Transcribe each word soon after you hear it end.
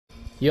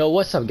Yo,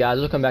 what's up guys,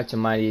 welcome back to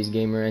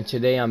MyDaysGamer, and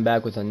today I'm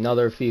back with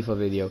another FIFA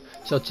video.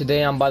 So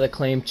today I'm about to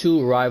claim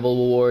 2 rival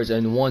awards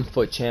and 1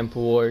 FUT champ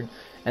award,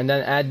 and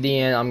then at the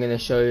end I'm going to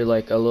show you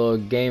like a little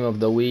game of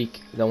the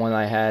week. The one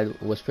I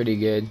had was pretty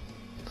good,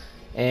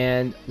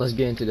 and let's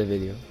get into the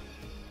video.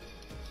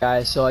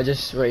 Guys, so I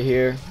just right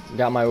here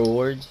got my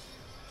rewards.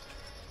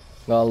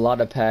 Got a lot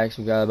of packs,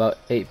 we got about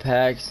 8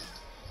 packs.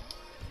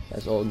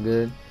 That's all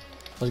good.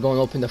 Let's go and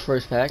open the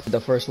first pack,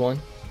 the first one.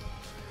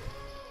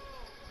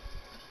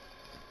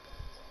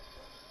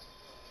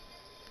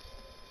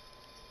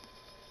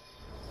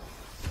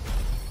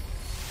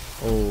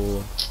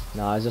 Oh,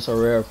 nah, it's just a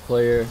rare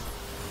player.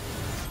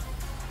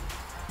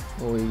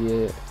 What we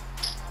get?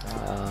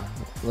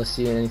 Let's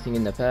see anything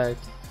in the pack.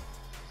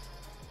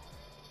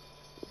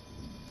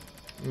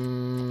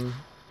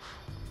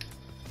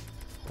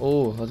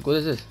 Oh, what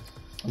is this?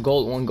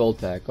 One gold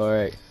pack. All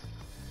right.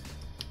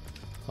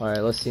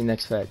 Let's see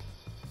next pack.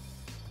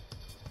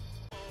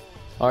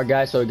 All right,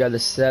 guys. So we got the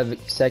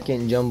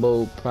second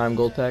jumbo prime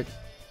gold pack,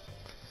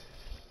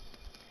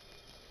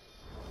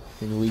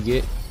 and we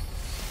get.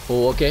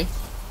 Oh, okay.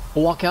 A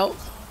walkout.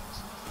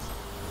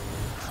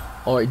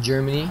 Alright,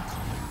 Germany.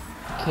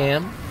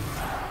 Cam.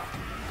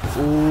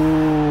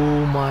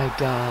 Oh my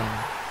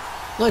god.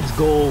 Let's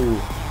go.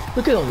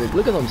 Look at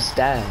them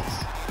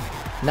stats.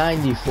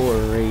 94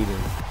 rating.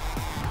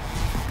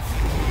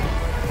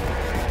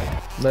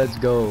 Let's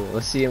go.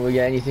 Let's see if we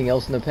got anything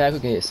else in the pack. We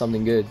can get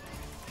something good.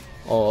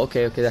 Oh,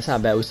 okay, that's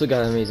not bad. We still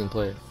got an amazing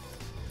player.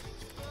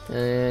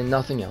 And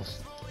nothing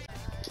else.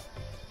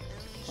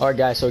 Alright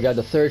guys, so we got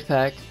the third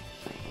pack.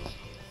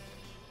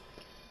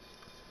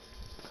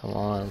 Come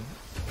on.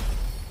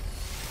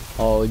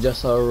 Oh,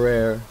 just a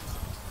rare.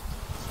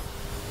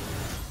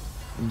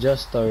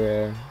 Just a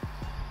rare.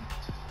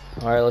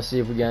 Alright, let's see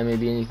if we got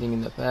maybe anything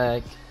in the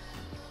pack.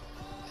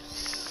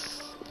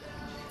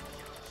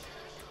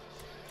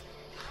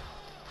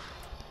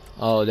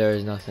 Oh, there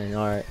is nothing.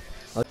 Alright.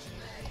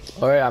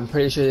 Alright, I'm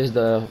pretty sure this is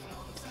the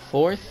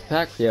 4th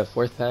pack. Yeah,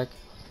 4th pack.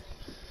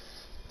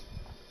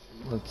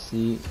 Let's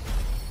see.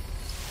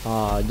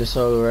 Just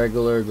a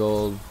regular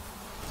gold.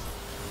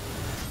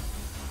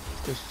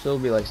 Could still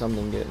be like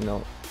something good.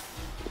 No.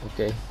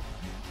 Okay.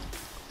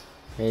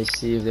 Let's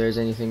see if there's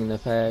anything in the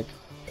pack.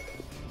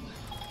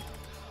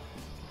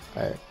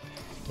 Alright.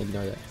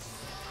 Ignore that.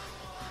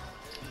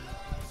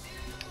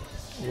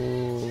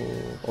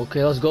 Ooh.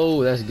 Okay, let's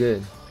go. That's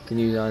good. Can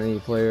use it on any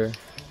player.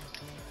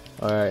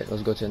 Alright,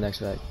 let's go to the next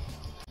pack.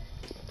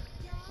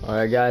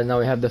 Alright guys, now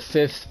we have the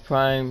 5th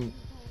prime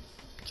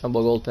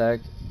jumbo gold pack.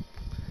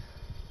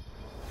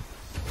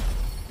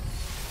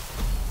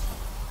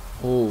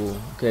 Oh,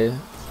 okay.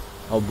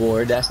 A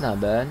board, that's not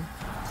bad.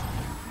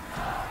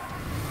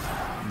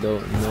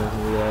 Don't know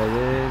who that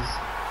is.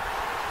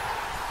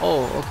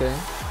 Oh, okay.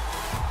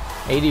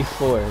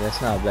 84,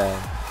 that's not bad.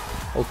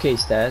 Okay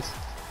stats.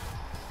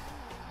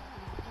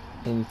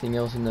 Anything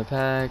else in the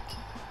pack?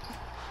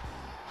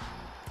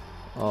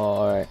 Oh,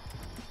 alright.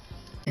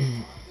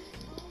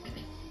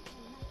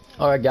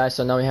 Alright guys,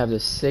 so now we have the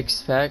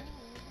 6th pack.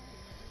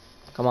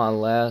 Come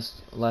on,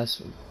 last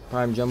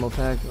prime jumbo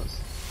pack.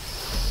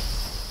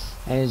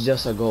 And it's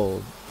just a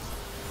gold.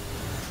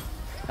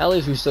 At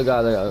least we still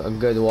got a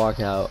good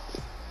walkout.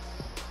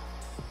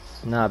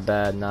 Not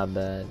bad, not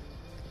bad.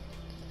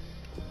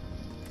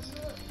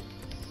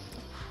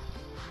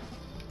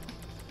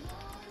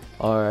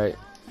 Alright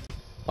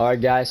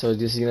guys, so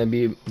this is gonna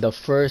be the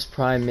first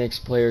prime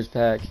mixed players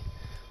pack.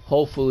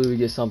 Hopefully we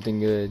get something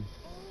good.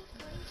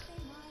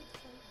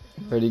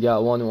 Already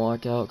got one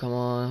walkout, come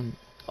on.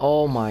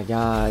 Oh my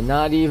god,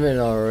 not even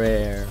a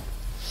rare.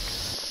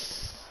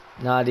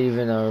 Not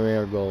even a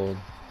rare gold.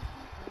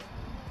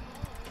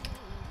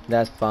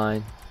 That's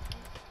fine.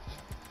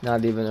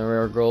 Not even a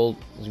rare gold.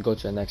 Let's go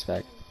to the next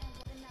pack.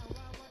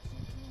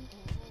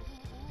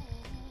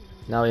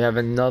 Now we have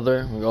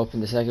another. We'll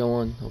open the second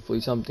one. Hopefully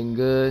something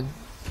good.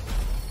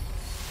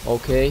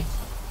 Okay.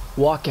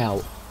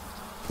 Walkout.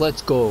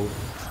 Let's go.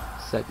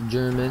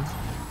 German.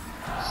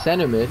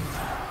 Center mid.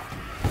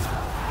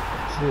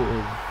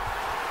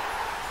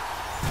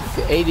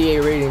 Okay, 88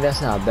 rating.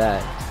 That's not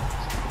bad.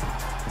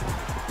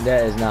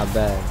 That is not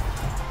bad.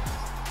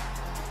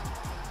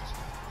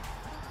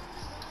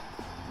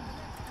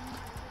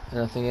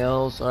 Nothing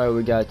else. Alright,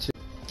 we got 2.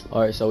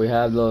 Alright, so we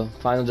have the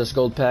final just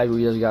gold pack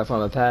we just got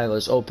from a pack.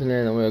 Let's open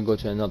it and we're gonna go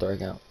to another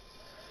account.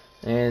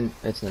 And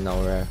it's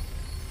no rare.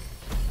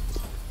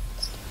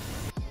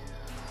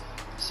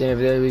 See if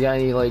we got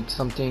any like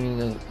something in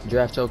the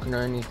draft token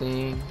or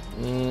anything.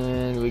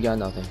 And we got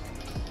nothing.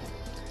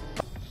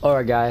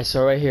 Alright guys,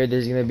 so right here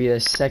there's gonna be a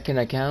second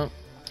account.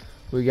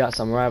 We got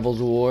some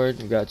Rivals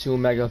Award, we got 2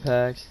 mega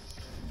packs,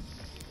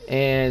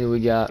 and we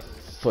got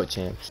FUT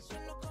champs.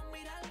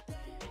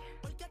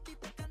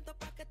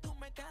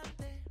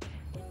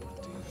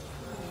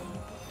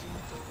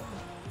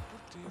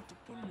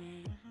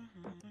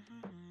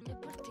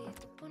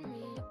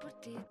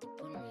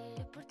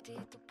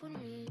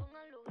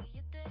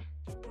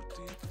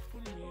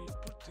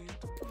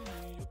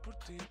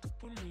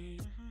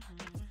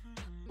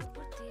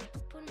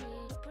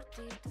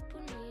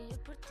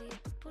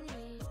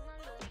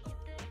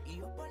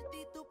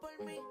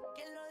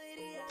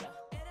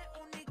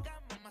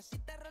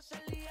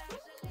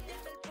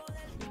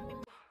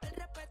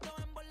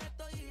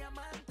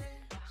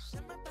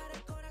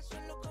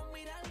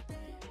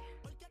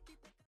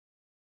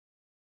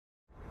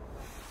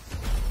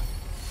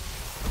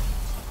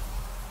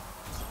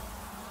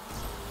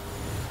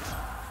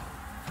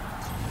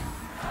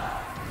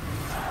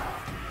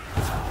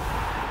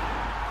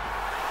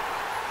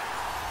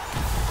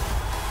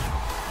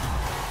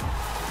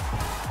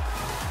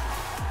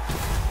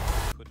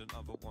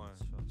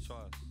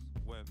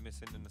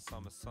 missing in the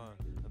summer sun.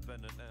 And Ben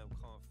and M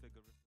can't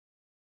figure it.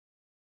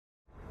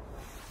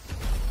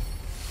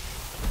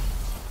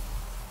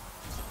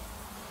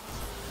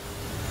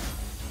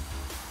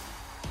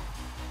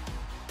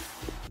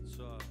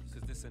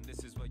 Cause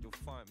this is where you'll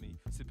find me,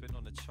 sipping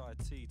on a chai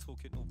tea,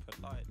 talking all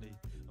politely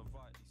and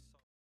rightly so.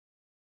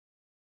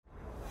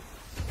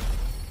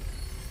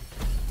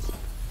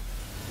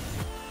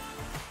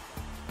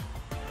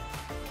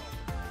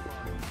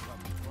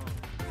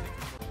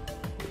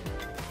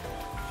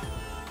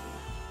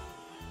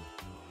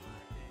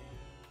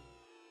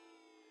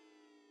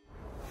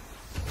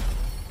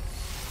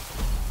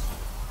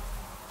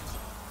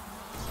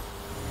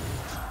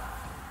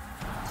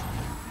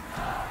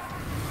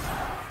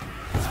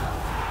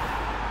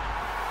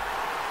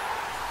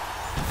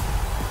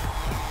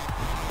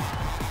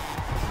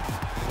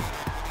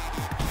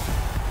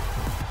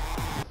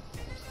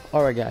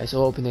 Alright guys,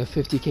 so opening a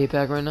 50k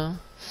pack right now.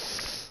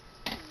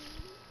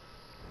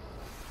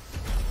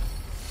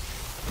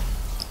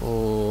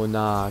 Oh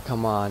nah,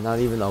 come on, not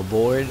even a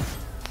board.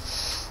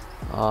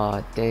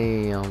 Ah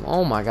damn.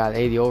 Oh my god,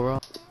 80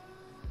 overall.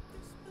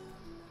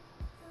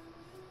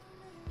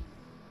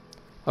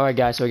 Alright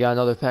guys, so we got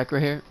another pack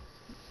right here.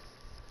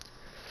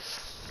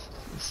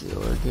 Let's see,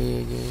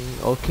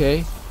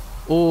 okay.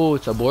 Oh,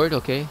 it's a board,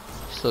 okay.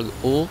 So,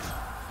 oh,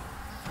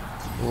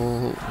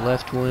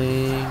 left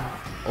wing.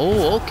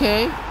 Oh,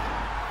 okay.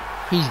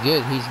 He's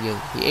good, he's good.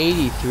 The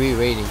 83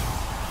 rating.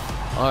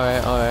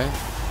 Alright, alright.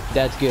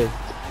 That's good.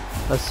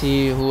 Let's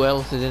see who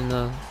else is in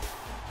the...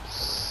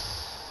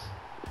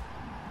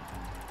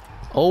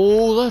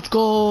 Oh, let's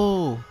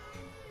go!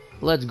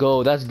 Let's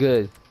go, that's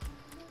good.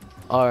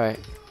 Alright.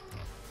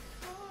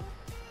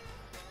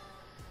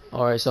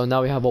 Alright, so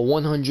now we have a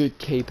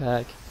 100k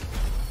pack.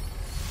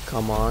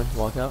 Come on,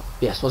 walk out.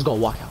 Yes, let's go,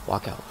 walk out,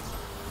 walk out.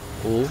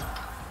 Oh.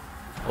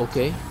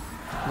 Okay.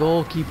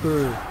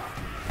 Goalkeeper.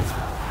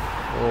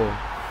 Oh.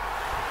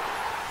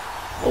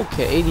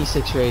 Okay,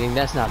 86 rating.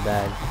 That's not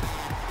bad.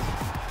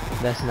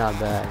 That's not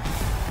bad.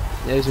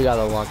 At least we got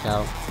a walk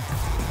out.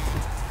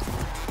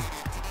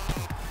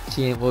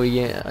 See if we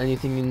get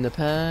anything in the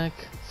pack.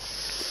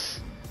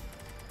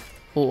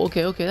 Oh,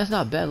 okay, okay. That's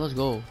not bad. Let's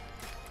go.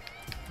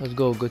 Let's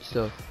go. Good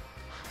stuff.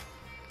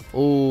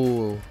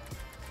 Oh.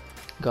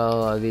 Got a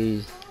lot of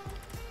these.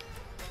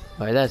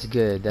 Alright, that's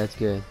good. That's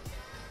good.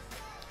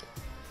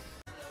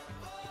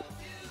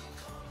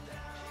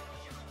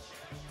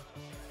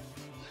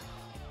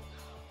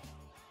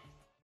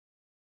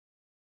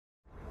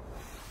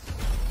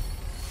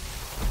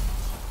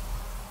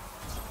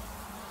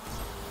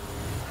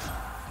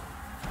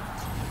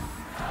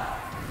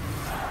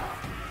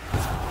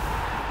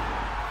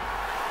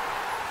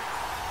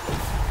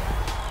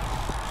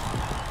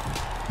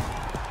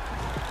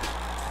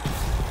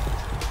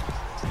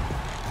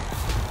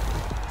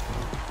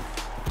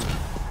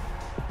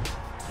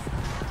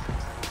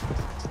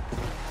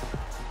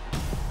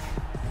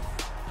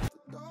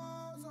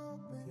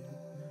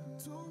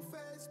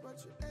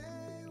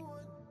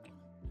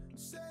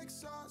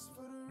 Sauce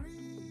for the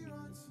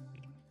reruns.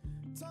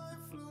 Time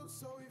flew,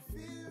 so we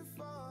feel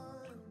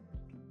fine.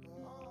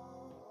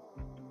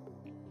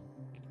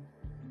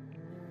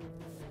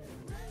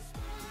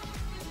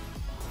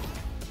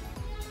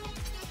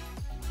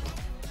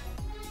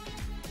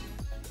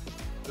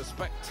 The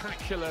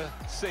spectacular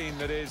scene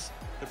that is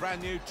the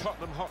brand new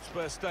Tottenham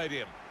Hotspur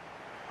Stadium.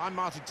 I'm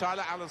Martin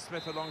Tyler, Alan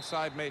Smith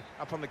alongside me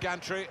up on the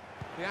gantry.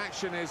 The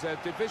action is a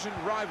division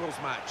rivals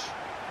match.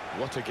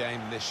 What a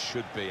game this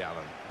should be,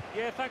 Alan.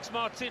 Yeah, thanks,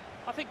 Martin.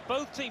 I think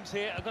both teams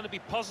here are going to be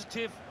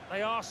positive.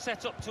 They are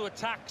set up to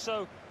attack,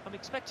 so I'm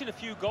expecting a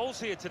few goals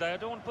here today. I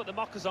don't want to put the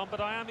mockers on, but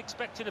I am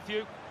expecting a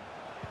few.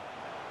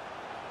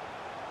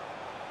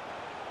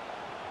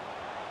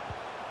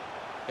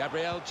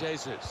 Gabriel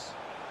Jesus.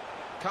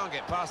 Can't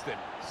get past him.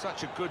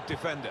 Such a good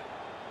defender.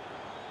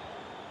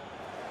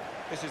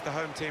 This is the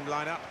home team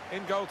lineup.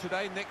 In goal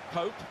today, Nick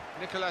Pope.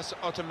 Nicolas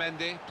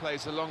Otamendi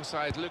plays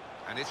alongside Luke.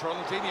 And it's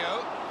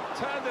Ronaldinho.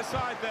 Turned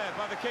aside there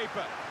by the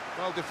keeper.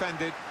 Well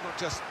defended, not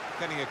just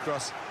getting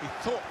across, he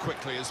thought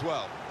quickly as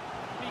well.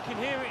 You can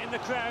hear it in the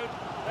crowd.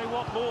 They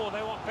want more,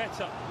 they want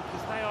better,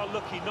 because they are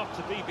lucky not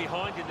to be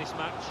behind in this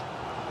match.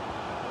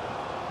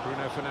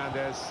 Bruno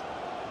Fernandes.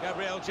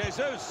 Gabriel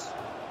Jesus.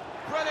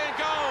 Brilliant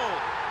goal!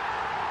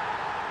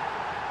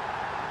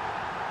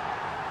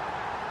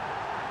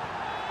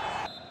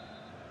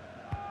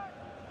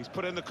 He's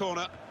put in the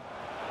corner.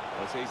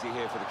 Well, it's easy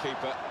here for the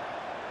keeper.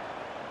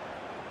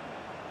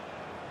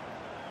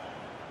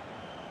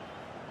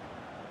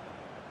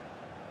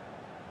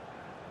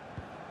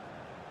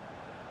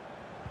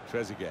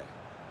 Trezeguet.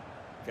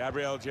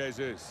 Gabriel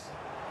Jesus.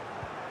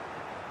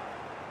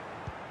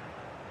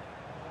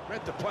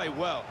 Read the play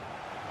well.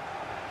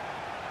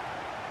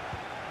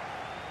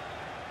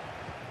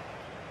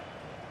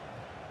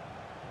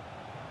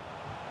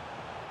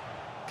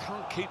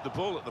 Can't keep the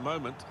ball at the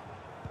moment.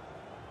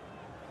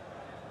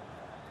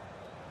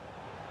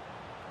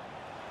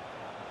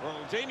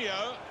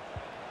 Ronaldinho.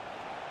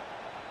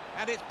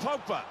 And it's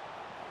Pogba.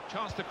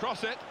 Chance to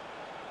cross it.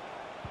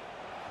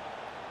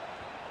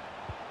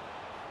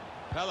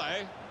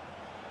 Pele.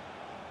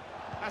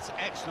 That's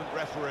excellent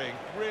refereeing.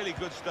 Really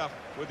good stuff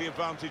with the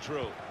advantage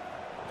rule.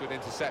 Good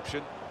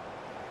interception.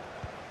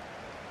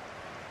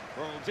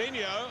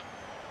 Ronaldinho.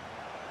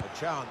 A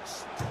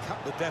chance to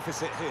cut the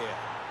deficit here.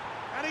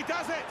 And he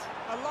does it!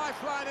 A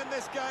lifeline in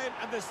this game,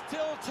 and there's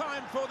still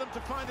time for them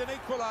to find an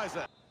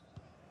equaliser.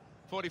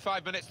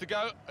 45 minutes to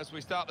go as we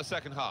start the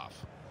second half.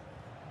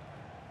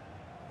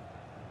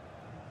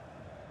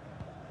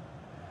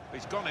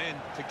 He's gone in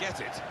to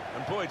get it,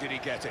 and boy did he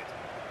get it.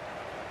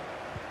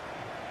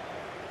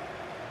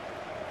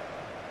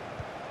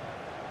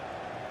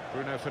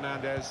 Bruno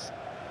Fernandes.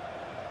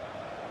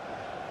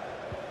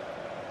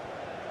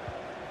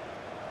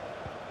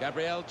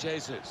 Gabriel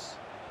Jesus.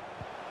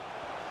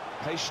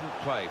 Patient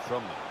play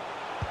from them.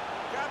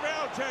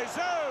 Gabriel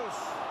Jesus!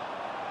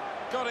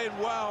 Got in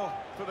well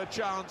for the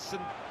chance,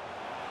 and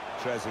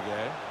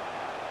Trezeguet.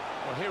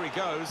 Well, here he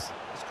goes.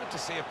 It's good to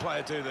see a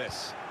player do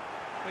this.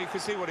 Well, you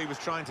could see what he was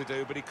trying to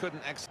do, but he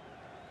couldn't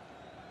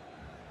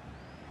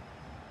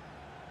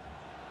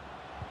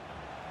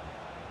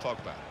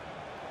Pogba.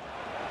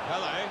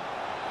 Pele.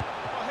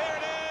 Well, here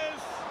it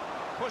is!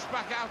 Pushed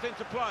back out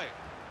into play.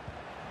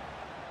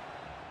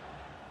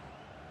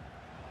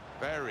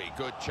 Very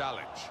good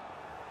challenge.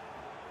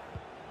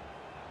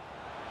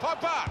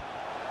 Pogba!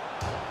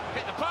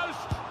 Hit the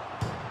post!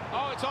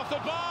 Oh, it's off the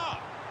bar!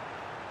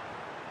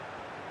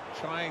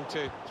 Trying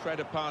to thread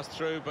a pass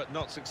through, but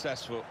not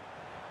successful.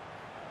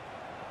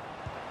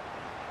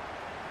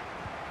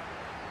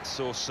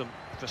 Saw some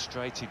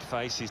frustrated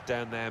faces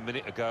down there a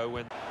minute ago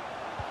when...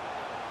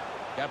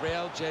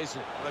 Gabriel Jesus.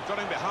 Well, they've got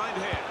him behind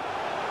here.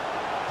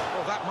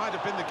 Well, that might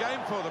have been the game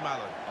for them,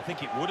 Alan. I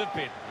think it would have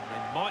been, and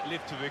they might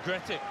live to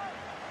regret it.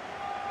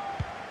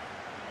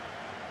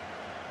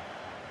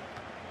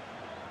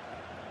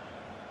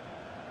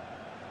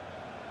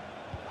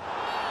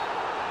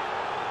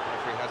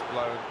 Referee has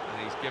blown,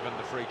 and he's given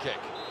the free kick.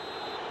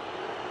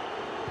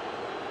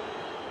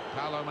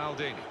 Paolo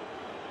Maldini.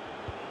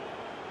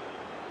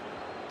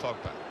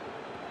 Pogba.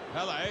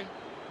 Pele.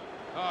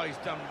 Oh, he's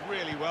done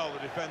really well, the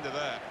defender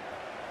there.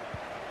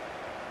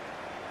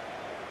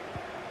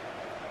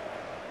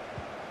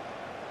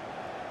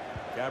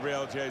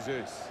 Gabriel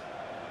Jesus.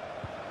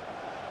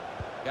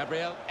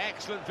 Gabriel,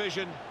 excellent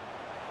vision.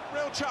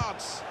 Real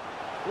chance.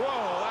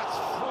 Whoa, that's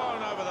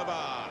flown over the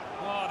bar.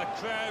 Oh, the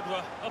crowd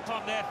were up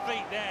on their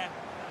feet there.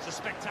 It's a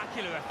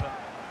spectacular effort.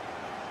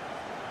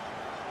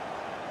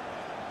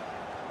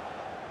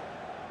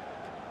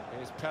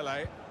 Here's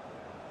Pele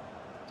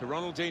to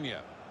Ronaldinho.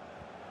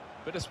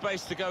 Bit of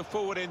space to go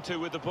forward into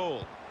with the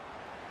ball.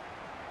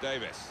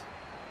 Davis.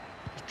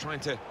 He's trying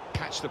to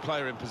catch the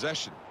player in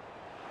possession.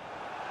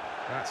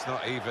 That's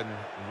not even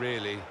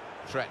really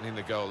threatening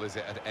the goal, is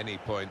it, at any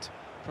point?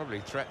 Probably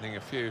threatening a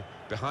few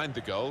behind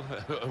the goal,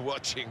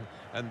 watching,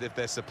 and if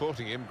they're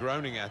supporting him,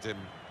 groaning at him.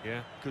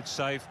 Yeah, good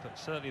save, but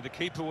certainly the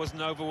keeper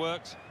wasn't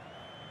overworked.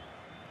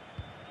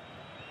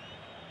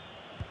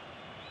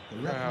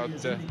 The crowd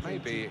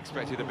maybe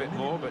expected a bit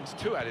more, but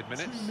 2 added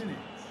minutes. 2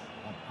 minutes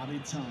of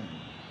added time.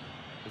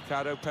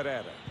 Ricardo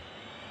Pereira.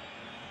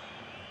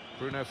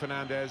 Bruno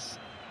Fernandes.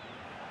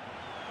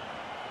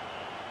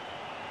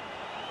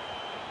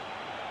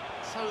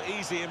 So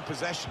easy in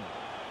possession.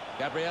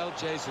 Gabriel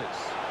Jesus.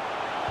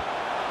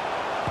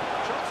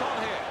 Shots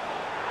on here.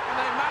 And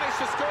they managed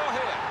to score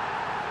here.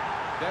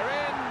 They're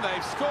in,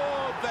 they've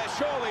scored, they're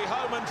surely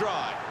home and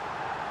dry.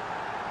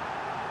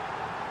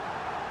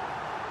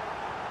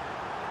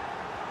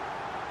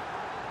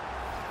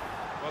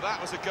 Well,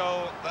 that was a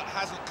goal that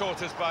hasn't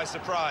caught us by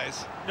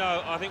surprise.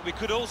 No, I think we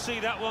could all see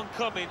that one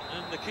coming,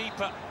 and the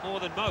keeper more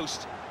than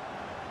most.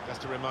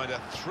 Just a reminder,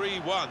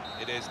 3-1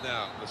 it is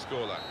now, the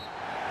scoreline.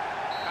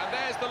 And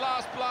there's the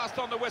last blast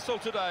on the whistle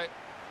today.